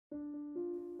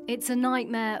It's a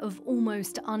nightmare of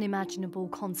almost unimaginable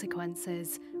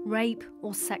consequences, rape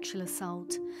or sexual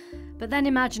assault. But then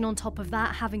imagine on top of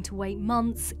that having to wait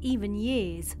months, even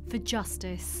years, for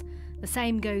justice. The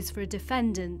same goes for a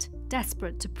defendant,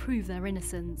 desperate to prove their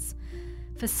innocence.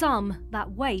 For some, that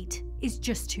wait is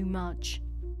just too much.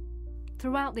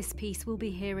 Throughout this piece, we'll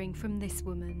be hearing from this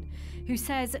woman, who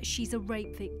says she's a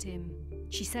rape victim.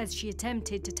 She says she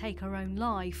attempted to take her own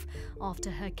life after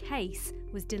her case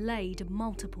was delayed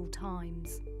multiple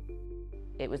times.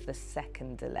 It was the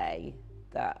second delay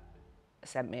that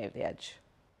sent me over the edge,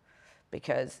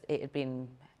 because it had been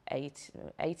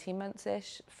 18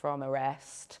 months-ish from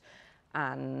arrest,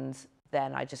 and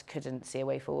then I just couldn't see a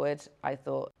way forward. I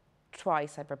thought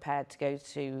twice I prepared to go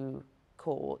to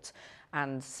court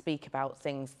and speak about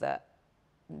things that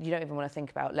you don't even want to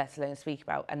think about, let alone speak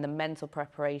about, and the mental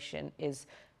preparation is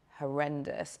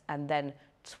horrendous. And then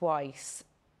twice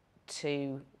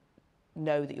to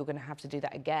know that you're going to have to do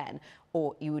that again,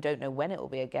 or you don't know when it will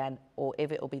be again, or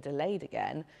if it will be delayed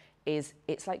again, it's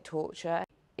like torture.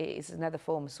 It is another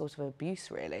form of sort of abuse,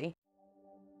 really.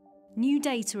 New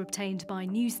data obtained by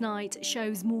Newsnight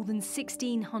shows more than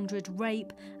 1,600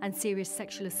 rape and serious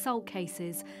sexual assault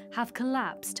cases have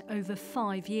collapsed over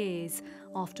 5 years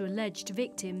after alleged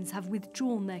victims have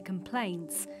withdrawn their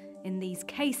complaints. In these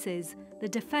cases, the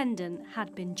defendant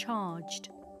had been charged.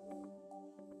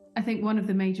 I think one of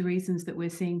the major reasons that we're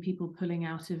seeing people pulling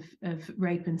out of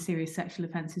rape and serious sexual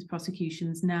offences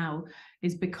prosecutions now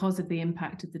is because of the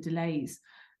impact of the delays.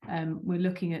 We're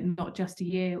looking at not just a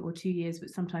year or 2 years,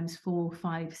 but sometimes 4,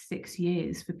 5, 6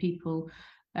 years for people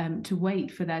to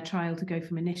wait for their trial to go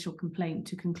from initial complaint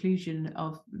to conclusion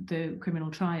of the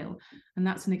criminal trial. And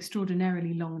that's an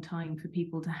extraordinarily long time for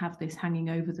people to have this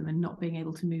hanging over them and not being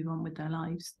able to move on with their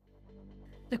lives.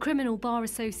 The Criminal Bar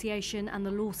Association and the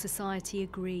Law Society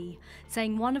agree,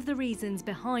 saying one of the reasons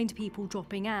behind people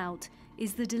dropping out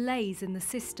is the delays in the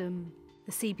system.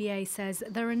 The CBA says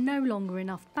there are no longer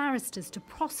enough barristers to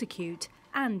prosecute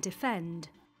and defend.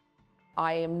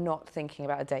 I am not thinking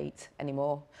about a date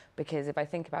anymore, because if I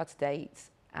think about a date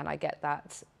and I get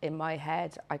that in my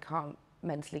head, I can't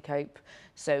mentally cope.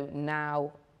 So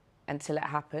now, until it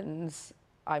happens,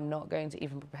 I'm not going to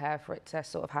even prepare for it to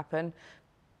sort of happen,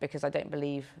 because I don't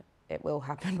believe it will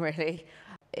happen, really.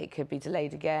 It could be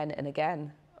delayed again and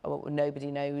again, or nobody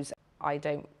knows. I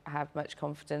don't have much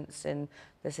confidence in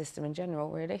the system in general,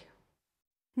 really.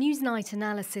 Newsnight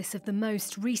analysis of the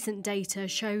most recent data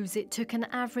shows it took an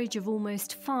average of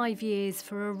almost 5 years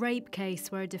for a rape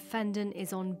case where a defendant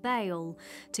is on bail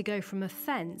to go from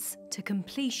offence to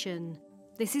completion.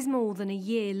 This is more than a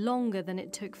year longer than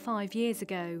it took 5 years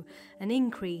ago, an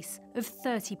increase of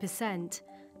 30%.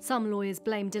 Some lawyers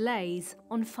blame delays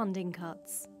on funding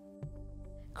cuts.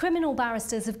 Criminal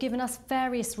barristers have given us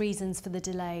various reasons for the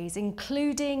delays,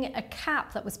 including a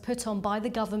cap that was put on by the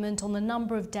government on the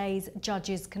number of days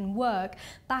judges can work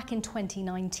back in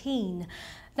 2019.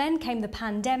 Then came the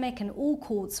pandemic and all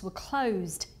courts were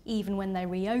closed. Even when they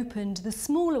reopened, the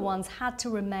smaller ones had to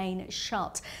remain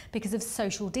shut because of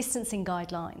social distancing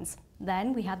guidelines.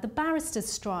 Then we had the barristers'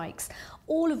 strikes.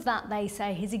 All of that, they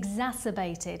say, has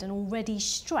exacerbated an already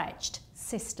stretched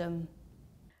system.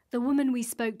 The woman we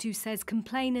spoke to says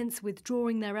complainants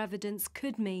withdrawing their evidence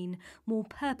could mean more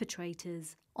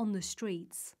perpetrators on the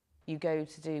streets. You go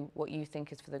to do what you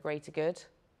think is for the greater good.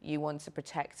 You want to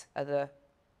protect other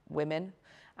women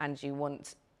and you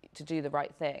want to do the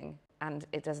right thing, and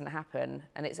it doesn't happen.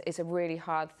 And it's a really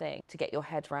hard thing to get your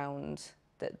head round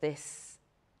that this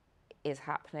is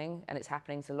happening, and it's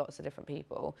happening to lots of different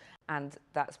people. And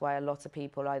that's why a lot of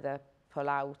people either pull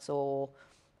out or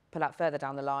pull out further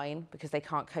down the line because they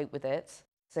can't cope with it.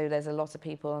 So there's a lot of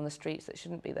people on the streets that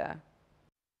shouldn't be there.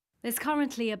 There's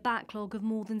currently a backlog of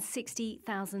more than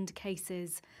 60,000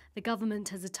 cases. The government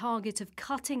has a target of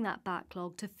cutting that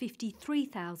backlog to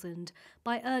 53,000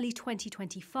 by early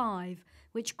 2025,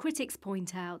 which critics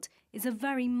point out is a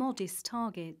very modest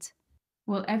target.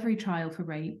 Well, every trial for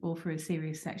rape or for a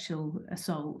serious sexual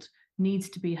assault needs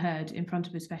to be heard in front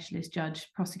of a specialist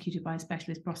judge, prosecuted by a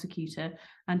specialist prosecutor,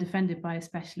 and defended by a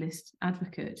specialist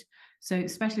advocate. So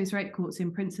specialist rape courts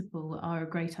in principle are a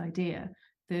great idea.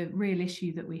 The real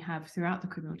issue that we have throughout the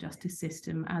criminal justice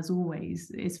system, as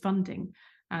always, is funding.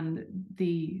 And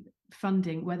the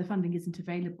funding, where the funding isn't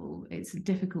available, it's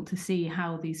difficult to see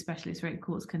how these specialist rape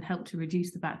courts can help to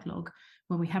reduce the backlog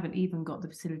when we haven't even got the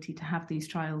facility to have these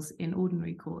trials in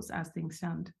ordinary courts as things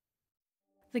stand.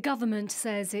 The government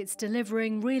says it's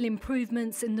delivering real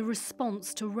improvements in the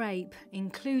response to rape,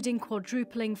 including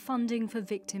quadrupling funding for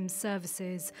victims'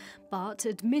 services, but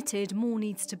admitted more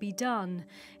needs to be done.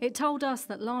 It told us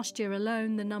that last year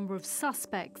alone the number of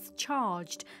suspects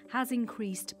charged has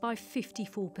increased by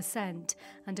 54%,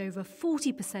 and over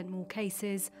 40% more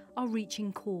cases are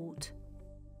reaching court.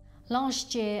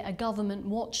 Last year, a government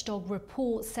watchdog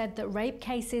report said that rape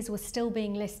cases were still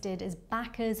being listed as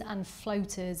backers and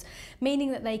floaters, meaning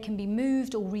that they can be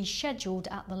moved or rescheduled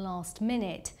at the last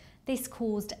minute. This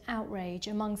caused outrage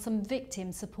among some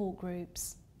victim support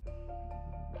groups.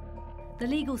 The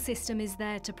legal system is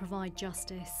there to provide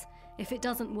justice. If it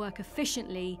doesn't work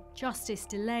efficiently, justice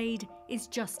delayed is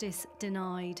justice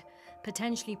denied,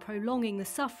 potentially prolonging the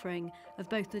suffering of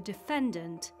both the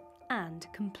defendant and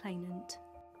complainant.